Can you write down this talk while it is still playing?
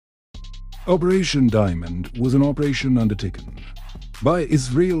Operation Diamond was an operation undertaken by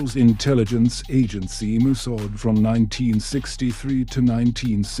Israel's intelligence agency Mossad from 1963 to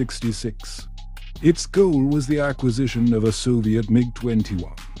 1966. Its goal was the acquisition of a Soviet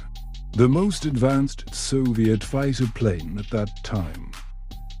MiG-21, the most advanced Soviet fighter plane at that time.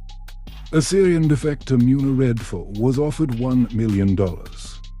 A Syrian defector, Redfa, was offered $1 million,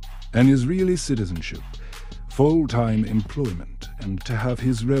 an Israeli citizenship, full-time employment, and to have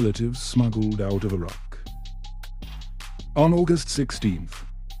his relatives smuggled out of Iraq. On August 16,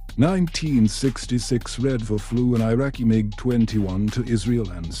 1966, Redfa flew an Iraqi MiG-21 to Israel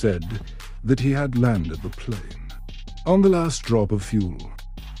and said that he had landed the plane on the last drop of fuel.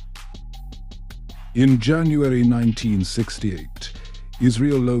 In January 1968,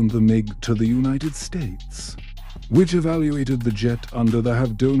 Israel loaned the MiG to the United States, which evaluated the jet under the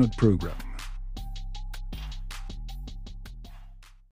Have Donut program.